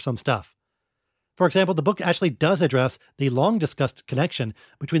options for some stuff. For example, the book actually does address the long-discussed connection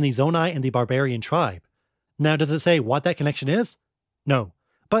between the Zonai and the barbarian tribe. Now, does it say what that connection is? No.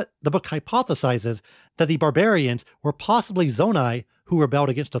 But the book hypothesizes that the barbarians were possibly Zonai who rebelled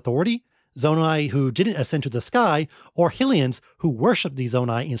against authority, Zonai who didn't ascend to the sky, or Hylians who worshipped the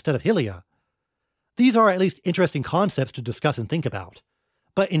Zonai instead of Hylia. These are at least interesting concepts to discuss and think about.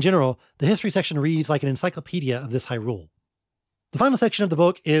 But in general, the history section reads like an encyclopedia of this Hyrule. The final section of the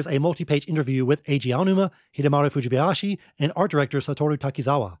book is a multi-page interview with Eiji Aonuma, Hidemaru Fujibayashi, and art director Satoru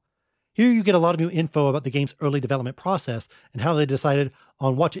Takizawa. Here you get a lot of new info about the game's early development process and how they decided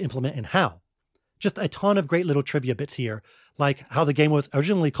on what to implement and how. Just a ton of great little trivia bits here, like how the game was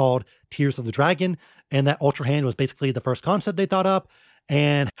originally called Tears of the Dragon, and that Ultra Hand was basically the first concept they thought up,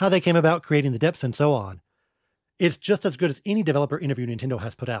 and how they came about creating the depths and so on. It's just as good as any developer interview Nintendo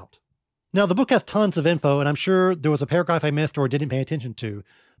has put out. Now, the book has tons of info, and I'm sure there was a paragraph I missed or didn't pay attention to,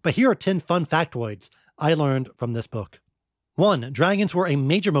 but here are 10 fun factoids I learned from this book. 1. Dragons were a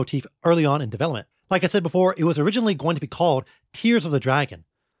major motif early on in development. Like I said before, it was originally going to be called Tears of the Dragon.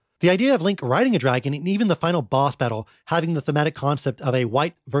 The idea of Link riding a dragon and even the final boss battle having the thematic concept of a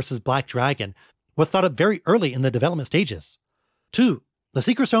white versus black dragon was thought up very early in the development stages. 2. The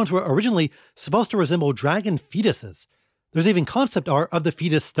Secret Stones were originally supposed to resemble dragon fetuses. There's even concept art of the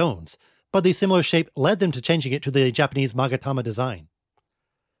fetus stones, but the similar shape led them to changing it to the Japanese Magatama design.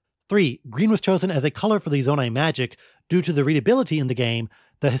 3. Green was chosen as a color for the Zonai magic due to the readability in the game,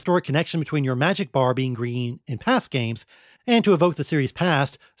 the historic connection between your magic bar being green in past games, and to evoke the series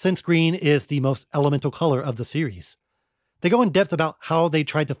past, since green is the most elemental color of the series. They go in depth about how they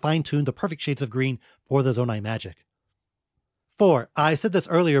tried to fine-tune the perfect shades of green for the Zonai magic. 4. I said this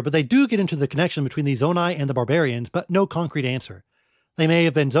earlier, but they do get into the connection between the Zonai and the barbarians, but no concrete answer. They may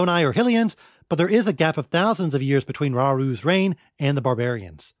have been Zonai or Hylians, but there is a gap of thousands of years between Rauru's reign and the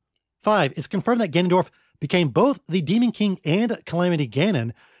barbarians. 5. It's confirmed that Ganondorf became both the Demon King and Calamity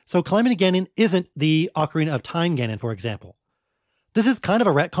Ganon, so Calamity Ganon isn't the Ocarina of Time Ganon, for example. This is kind of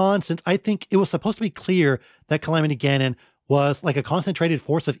a retcon, since I think it was supposed to be clear that Calamity Ganon was like a concentrated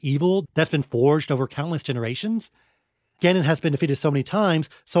force of evil that's been forged over countless generations. Ganon has been defeated so many times,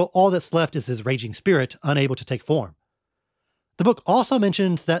 so all that's left is his raging spirit, unable to take form. The book also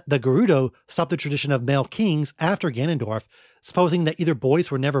mentions that the Gerudo stopped the tradition of male kings after Ganondorf, supposing that either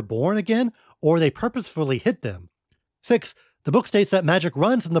boys were never born again, or they purposefully hid them. 6. The book states that magic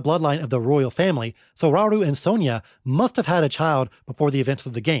runs in the bloodline of the royal family, so Rauru and Sonia must have had a child before the events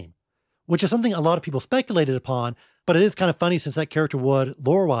of the game, which is something a lot of people speculated upon, but it is kind of funny since that character would,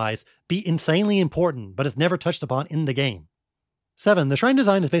 lore-wise, be insanely important, but is never touched upon in the game. 7. The shrine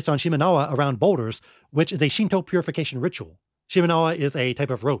design is based on Shimenawa around boulders, which is a Shinto purification ritual. Shimenawa is a type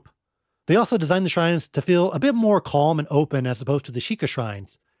of rope. They also designed the shrines to feel a bit more calm and open as opposed to the Sheikah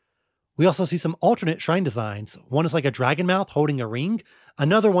shrines. We also see some alternate shrine designs. One is like a dragon mouth holding a ring.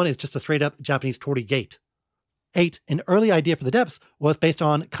 Another one is just a straight-up Japanese torii gate. 8. An early idea for the depths was based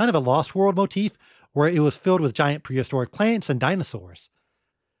on kind of a Lost World motif, where it was filled with giant prehistoric plants and dinosaurs.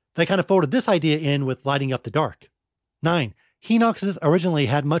 They kind of folded this idea in with lighting up the dark. 9. Hinoxes originally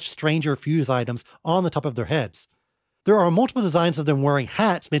had much stranger fuse items on the top of their heads. There are multiple designs of them wearing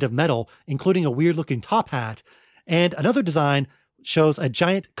hats made of metal, including a weird-looking top hat, and another design shows a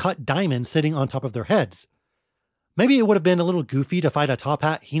giant cut diamond sitting on top of their heads. Maybe it would have been a little goofy to fight a top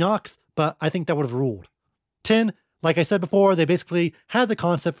hat Hinox, but I think that would have ruled. 10. Like I said before, they basically had the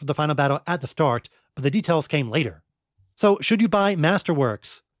concept for the final battle at the start, but the details came later. So, should you buy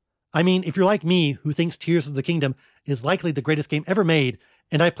Masterworks? I mean, if you're like me, who thinks Tears of the Kingdom is likely the greatest game ever made,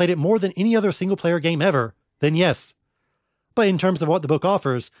 and I've played it more than any other single-player game ever, then yes. But in terms of what the book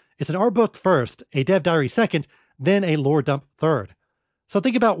offers, it's an art book first, a dev diary second, then a lore dump third. So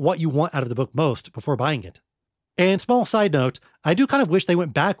think about what you want out of the book most before buying it. And small side note, I do kind of wish they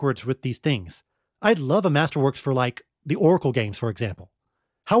went backwards with these things. I'd love a Masterworks for like the Oracle games, for example.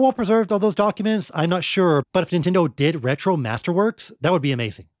 How well preserved are those documents? I'm not sure, but if Nintendo did retro Masterworks, that would be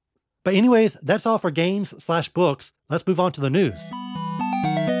amazing. But anyways, that's all for games/books. Let's move on to the news.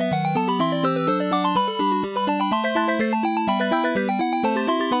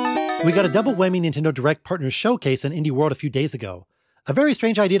 We got a double whammy Nintendo Direct Partners Showcase in Indie World a few days ago. A very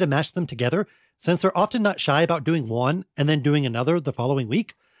strange idea to mash them together, since they're often not shy about doing one and then doing another the following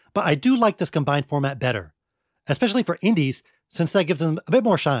week, but I do like this combined format better. Especially for indies, since that gives them a bit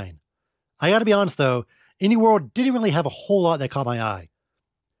more shine. I gotta be honest though, Indie World didn't really have a whole lot that caught my eye.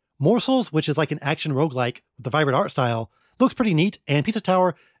 Morsels, which is like an action roguelike with a vibrant art style, looks pretty neat, and Pizza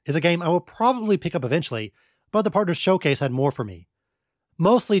Tower is a game I will probably pick up eventually, but the Partners Showcase had more for me.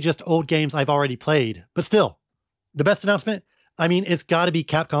 Mostly just old games I've already played, but still. The best announcement? I mean, it's gotta be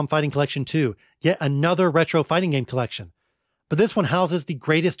Capcom Fighting Collection 2, yet another retro fighting game collection. But this one houses the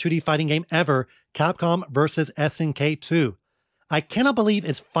greatest 2D fighting game ever, Capcom vs. SNK 2. I cannot believe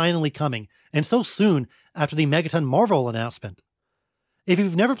it's finally coming, and so soon after the Megaton Marvel announcement. If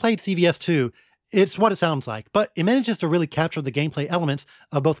you've never played CVS 2, it's what it sounds like, but it manages to really capture the gameplay elements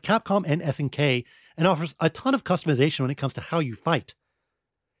of both Capcom and SNK and offers a ton of customization when it comes to how you fight.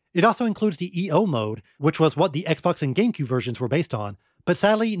 It also includes the EO mode, which was what the Xbox and GameCube versions were based on, but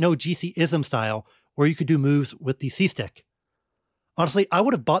sadly no GC-ism style, where you could do moves with the C-stick. Honestly, I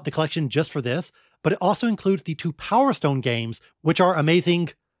would have bought the collection just for this, but it also includes the 2 Power Stone games, which are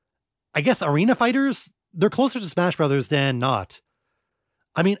amazing, I guess, arena fighters? They're closer to Smash Brothers than not.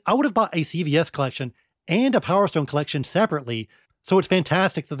 I mean, I would have bought a CVS collection and a Power Stone collection separately, so it's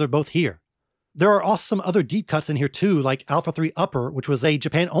fantastic that they're both here. There are also some other deep cuts in here too, like Alpha 3 Upper, which was a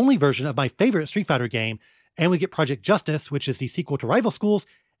Japan-only version of my favorite Street Fighter game, and we get Project Justice, which is the sequel to Rival Schools,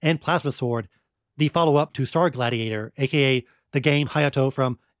 and Plasma Sword, the follow-up to Star Gladiator, aka the game Hayato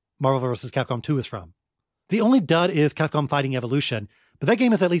from Marvel vs. Capcom 2 is from. The only dud is Capcom Fighting Evolution, but that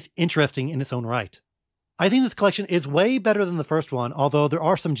game is at least interesting in its own right. I think this collection is way better than the first one, although there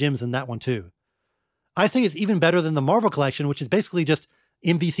are some gems in that one too. I'd say it's even better than the Marvel collection, which is basically just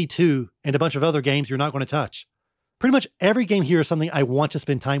MVC2 and a bunch of other games you're not going to touch. Pretty much every game here is something I want to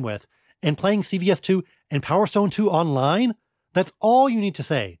spend time with, and playing CVS2 and Power Stone 2 online, that's all you need to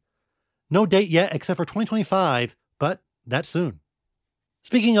say. No date yet except for 2025, but that's soon.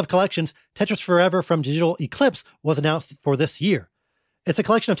 Speaking of collections, Tetris Forever from Digital Eclipse was announced for this year. It's a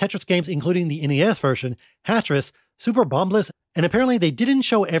collection of Tetris games including the NES version, Hatris, Super Bombliss, and apparently they didn't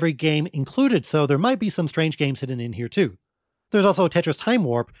show every game included, so there might be some strange games hidden in here too. There's also Tetris Time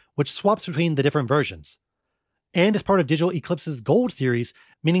Warp, which swaps between the different versions. And is part of Digital Eclipse's Gold series,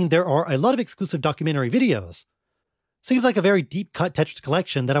 meaning there are a lot of exclusive documentary videos. Seems like a very deep-cut Tetris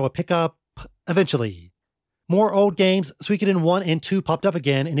collection that I would pick up eventually. More old games, Suikoden 1 and 2 popped up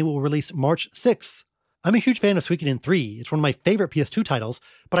again, and it will release March 6th. I'm a huge fan of Suikoden 3, it's one of my favorite PS2 titles,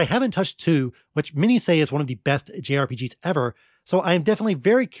 but I haven't touched 2, which many say is one of the best JRPGs ever, so I am definitely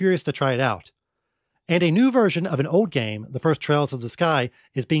very curious to try it out. And a new version of an old game, The First Trails of the Sky,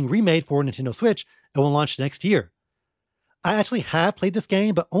 is being remade for Nintendo Switch and will launch next year. I actually have played this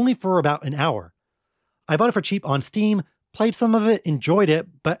game, but only for about an hour. I bought it for cheap on Steam, played some of it, enjoyed it,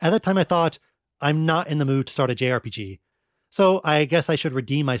 but at that time I thought, I'm not in the mood to start a JRPG. So I guess I should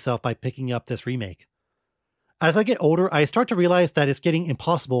redeem myself by picking up this remake. As I get older, I start to realize that it's getting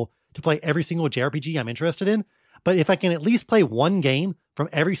impossible to play every single JRPG I'm interested in, but if I can at least play one game from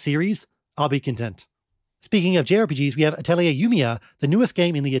every series, I'll be content. Speaking of JRPGs, we have Atelier Yumiya, the newest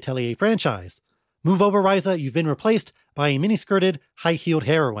game in the Atelier franchise. Move over, Ryza, you've been replaced by a mini-skirted, high-heeled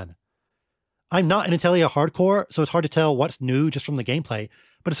heroine. I'm not an Atelier hardcore, so it's hard to tell what's new just from the gameplay,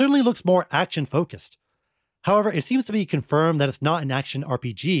 but it certainly looks more action-focused. However, it seems to be confirmed that it's not an action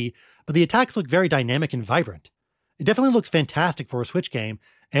RPG, but the attacks look very dynamic and vibrant. It definitely looks fantastic for a Switch game,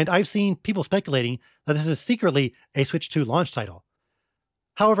 and I've seen people speculating that this is secretly a Switch 2 launch title.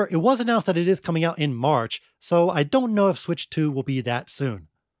 However, it was announced that it is coming out in March, so I don't know if Switch 2 will be that soon.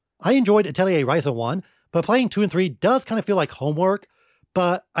 I enjoyed Atelier Ryza 1, but playing 2 and 3 does kind of feel like homework,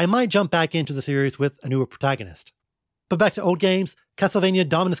 but I might jump back into the series with a newer protagonist. But back to old games, Castlevania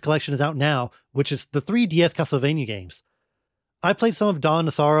Dominus Collection is out now, which is the 3DS Castlevania games. I played some of Dawn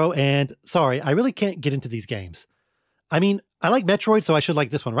of Sorrow, and sorry, I really can't get into these games. I mean, I like Metroid, so I should like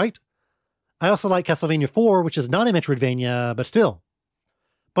this one, right? I also like Castlevania 4, which is not a Metroidvania, but still.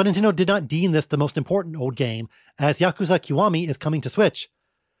 But Nintendo did not deem this the most important old game, as Yakuza Kiwami is coming to Switch.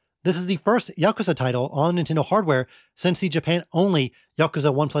 This is the first Yakuza title on Nintendo hardware since the Japan-only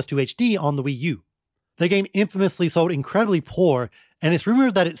Yakuza 1 Plus 2 HD on the Wii U. The game infamously sold incredibly poor, and it's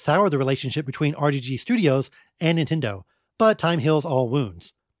rumored that it soured the relationship between RGG Studios and Nintendo, but time heals all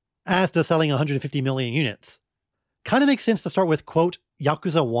wounds, as does selling 150 million units. Kinda makes sense to start with, quote,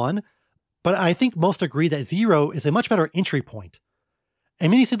 Yakuza 1, but I think most agree that 0 is a much better entry point. And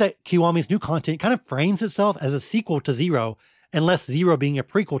many say that Kiwami's new content kind of frames itself as a sequel to 0, and less 0 being a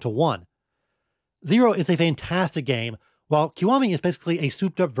prequel to 1. 0 is a fantastic game, while Kiwami is basically a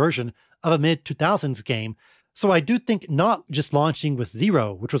souped-up version of a mid-2000s game, so I do think not just launching with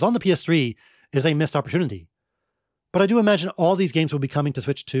 0, which was on the PS3, is a missed opportunity. But I do imagine all these games will be coming to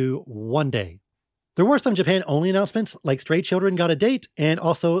Switch 2 one day. There were some Japan-only announcements, like Stray Children got a date, and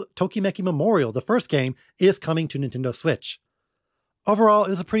also Tokimeki Memorial, the first game, is coming to Nintendo Switch. Overall, it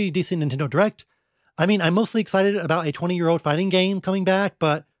was a pretty decent Nintendo Direct. I mean, I'm mostly excited about a 20-year-old fighting game coming back,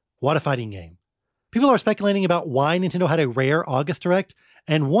 but what a fighting game. People are speculating about why Nintendo had a rare August Direct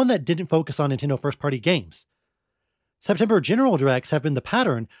and one that didn't focus on Nintendo first-party games. September General Directs have been the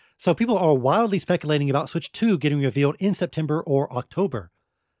pattern, so people are wildly speculating about Switch 2 getting revealed in September or October.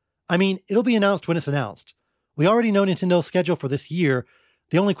 I mean, it'll be announced when it's announced. We already know Nintendo's schedule for this year.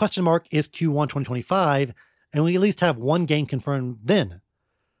 The only question mark is Q1 2025, and we at least have one game confirmed then.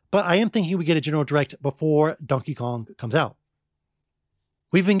 But I am thinking we get a General Direct before Donkey Kong comes out.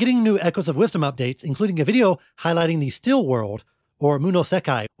 We've been getting new Echoes of Wisdom updates, including a video highlighting the Still World, or Muno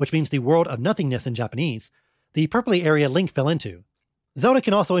Sekai, which means the world of nothingness in Japanese, the purpley area Link fell into. Zelda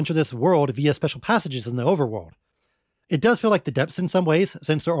can also enter this world via special passages in the overworld. It does feel like the depths in some ways,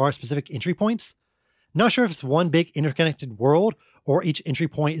 since there are specific entry points. Not sure if it's one big interconnected world, or each entry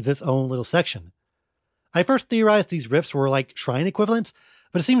point is its own little section. I first theorized these rifts were like shrine equivalents,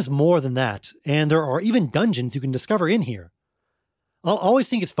 but it seems more than that, and there are even dungeons you can discover in here. I'll always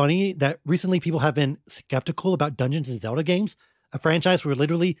think it's funny that recently people have been skeptical about dungeons in Zelda games, a franchise where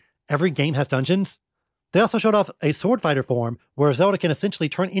literally every game has dungeons. They also showed off a sword fighter form where Zelda can essentially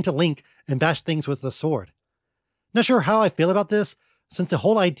turn into Link and bash things with a sword. Not sure how I feel about this, since the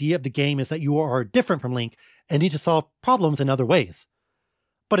whole idea of the game is that you are different from Link and need to solve problems in other ways.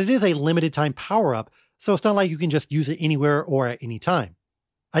 But it is a limited time power-up, so it's not like you can just use it anywhere or at any time.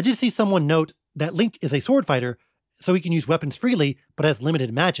 I did see someone note that Link is a sword fighter, so he can use weapons freely, but has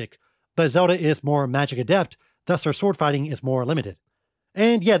limited magic, but Zelda is more magic adept, thus her sword fighting is more limited.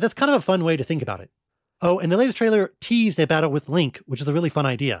 And yeah, that's kind of a fun way to think about it. Oh, and the latest trailer teased a battle with Link, which is a really fun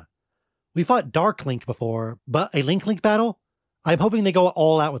idea. We fought Dark Link before, but a Link battle? I'm hoping they go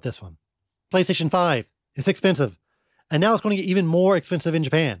all out with this one. PlayStation 5. It's expensive. And now it's going to get even more expensive in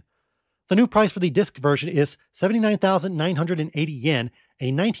Japan. The new price for the disc version is 79,980 yen,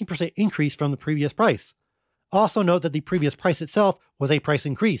 a 19% increase from the previous price. Also note that the previous price itself was a price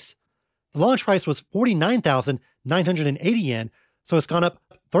increase. The launch price was 49,980 yen, so it's gone up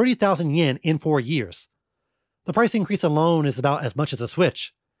 30,000 yen in 4 years. The price increase alone is about as much as a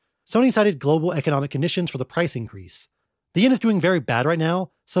Switch. Sony cited global economic conditions for the price increase. The yen is doing very bad right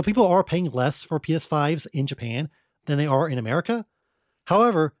now, so people are paying less for PS5s in Japan than they are in America.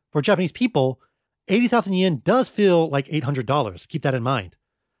 However, for Japanese people, 80,000 yen does feel like $800. Keep that in mind.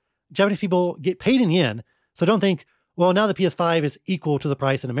 Japanese people get paid in yen, so don't think, well, now the PS5 is equal to the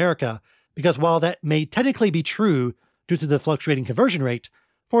price in America, because while that may technically be true due to the fluctuating conversion rate,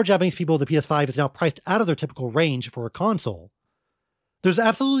 for Japanese people, the PS5 is now priced out of their typical range for a console. There's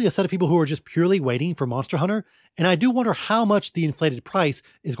absolutely a set of people who are just purely waiting for Monster Hunter, and I do wonder how much the inflated price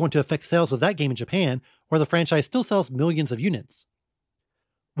is going to affect sales of that game in Japan, where the franchise still sells millions of units.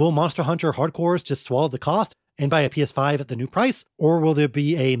 Will Monster Hunter hardcores just swallow the cost and buy a PS5 at the new price, or will there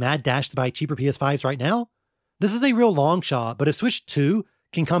be a mad dash to buy cheaper PS5s right now? This is a real long shot, but if Switch 2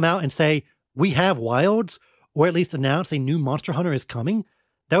 can come out and say, we have Wilds, or at least announce a new Monster Hunter is coming,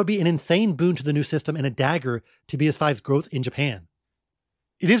 that would be an insane boon to the new system and a dagger to PS5's growth in Japan.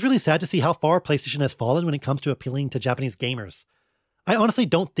 It is really sad to see how far PlayStation has fallen when it comes to appealing to Japanese gamers. I honestly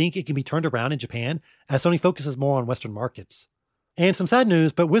don't think it can be turned around in Japan, as Sony focuses more on Western markets. And some sad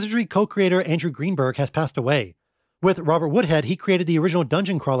news, but Wizardry co-creator Andrew Greenberg has passed away. With Robert Woodhead, he created the original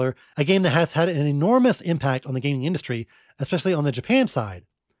Dungeon Crawler, a game that has had an enormous impact on the gaming industry, especially on the Japan side.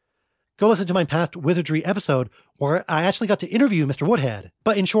 Go listen to my past Wizardry episode, where I actually got to interview Mr. Woodhead.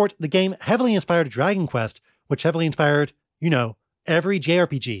 But in short, the game heavily inspired Dragon Quest, which heavily inspired, every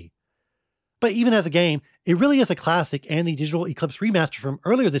JRPG. But even as a game, it really is a classic, and the Digital Eclipse remaster from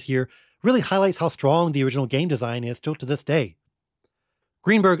earlier this year really highlights how strong the original game design is still to this day.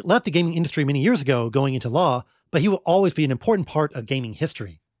 Greenberg left the gaming industry many years ago, going into law, but he will always be an important part of gaming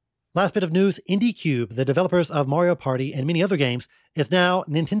history. Last bit of news, IndieCube, the developers of Mario Party and many other games, is now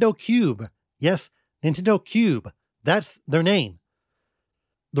Nintendo Cube. Yes, Nintendo Cube. That's their name.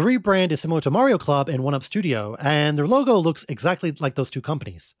 The rebrand is similar to Mario Club and 1UP Studio, and their logo looks exactly like those two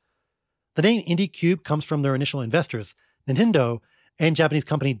companies. The name IndieCube comes from their initial investors, Nintendo, and Japanese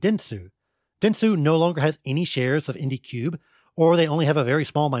company Dentsu. Dentsu no longer has any shares of IndieCube, or they only have a very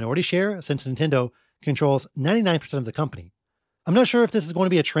small minority share, since Nintendo controls 99% of the company. I'm not sure if this is going to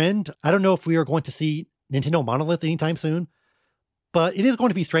be a trend. I don't know if we are going to see Nintendo Monolith anytime soon, but it is going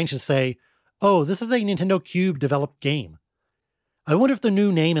to be strange to say, oh, this is a Nintendo Cube developed game. I wonder if the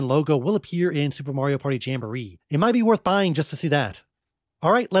new name and logo will appear in Super Mario Party Jamboree. It might be worth buying just to see that.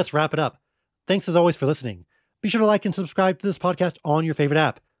 All right, let's wrap it up. Thanks as always for listening. Be sure to like and subscribe to this podcast on your favorite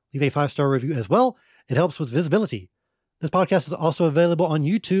app. Leave a 5-star review as well. It helps with visibility. This podcast is also available on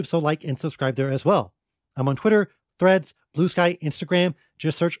YouTube, so like and subscribe there as well. I'm on Twitter, Threads, Blue Sky, Instagram.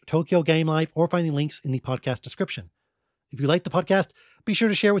 Just search Tokyo Game Life or find the links in the podcast description. If you like the podcast, be sure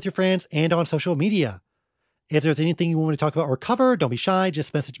to share with your friends and on social media. If there's anything you want me to talk about or cover, don't be shy,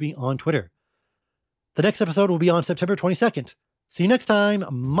 just message me on Twitter. The next episode will be on September 22nd. See you next time.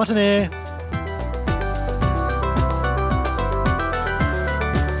 Matane!